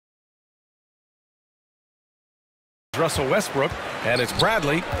Russell Westbrook, and it's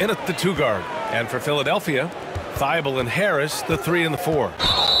Bradley in at the 2 guard. And for Philadelphia, Thibault and Harris, the 3 and the 4.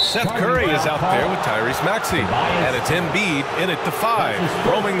 Seth Curry is out there with Tyrese Maxey, and it's Embiid in at the 5,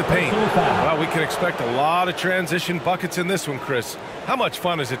 roaming the paint. Well, we can expect a lot of transition buckets in this one, Chris. How much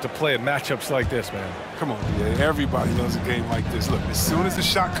fun is it to play in matchups like this, man? Come on, BA. Everybody loves a game like this. Look, as soon as the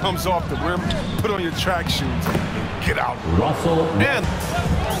shot comes off the rim, put on your track shoes and get out. Russell and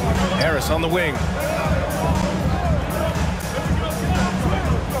Harris on the wing.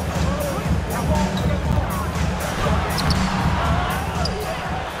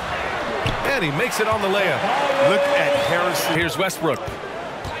 And he makes it on the layup. Look at Harris. Here's Westbrook.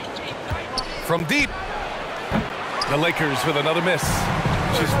 From deep. The Lakers with another miss.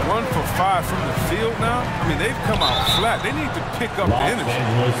 Just 1 for 5 from the field now. I mean, they've come out flat. They need to pick up the energy.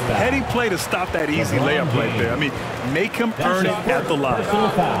 Heady play to stop that easy layup right there. I mean, make him earn it at the line.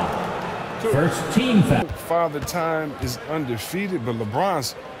 First team foul. Father Time is undefeated, but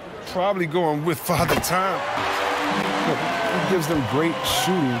LeBron's probably going with Father Time. Look, he gives them great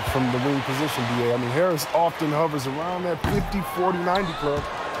shooting from the wing position, BA. I mean, Harris often hovers around that 50, 40, 90 club.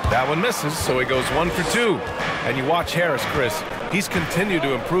 That one misses, so he goes 1 for 2. And you watch Harris, Chris. He's continued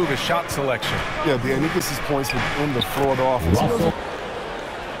to improve his shot selection. Yeah, BA, and he gets his points within the floor of the offense.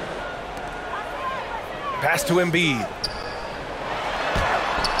 Pass to Embiid.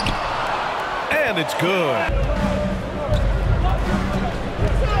 And it's good.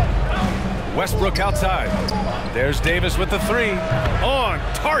 Westbrook outside. There's Davis with the 3. On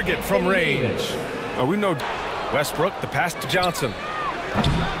target from range. Oh, we know Westbrook, the pass to Johnson.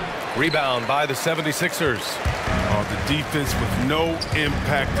 Rebound by the 76ers. Oh, the defense with no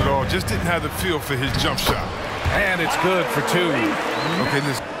impact at all. Just didn't have the feel for his jump shot. And it's good for 2. Okay,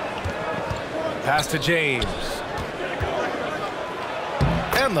 this pass to James.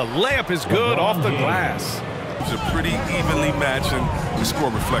 And the layup is good off the glass. It's a pretty evenly matched, and the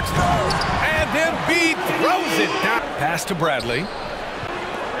score reflects that. And Embiid throws it down. Pass to Bradley.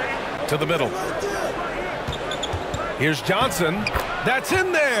 To the middle. Here's Johnson. That's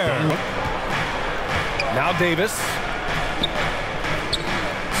in there. Now Davis.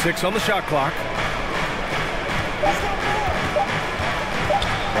 6 on the shot clock.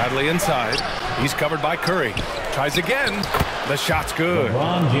 Bradley inside. He's covered by Curry. Tries again. The shot's good.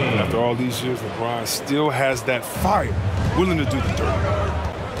 After all these years, LeBron still has that fire, willing to do the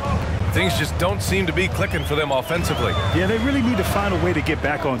dirt. Things just don't seem to be clicking for them offensively. Yeah, they really need to find a way to get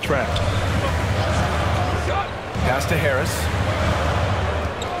back on track. Pass to Harris.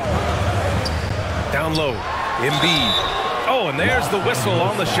 Down low. Embiid. Oh, and there's the whistle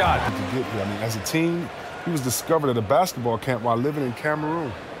on the shot. I mean, as a team, he was discovered at a basketball camp while living in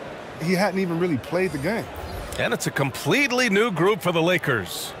Cameroon. He hadn't even really played the game. And it's a completely new group for the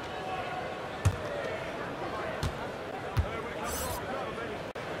Lakers.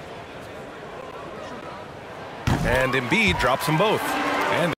 And Embiid drops them both.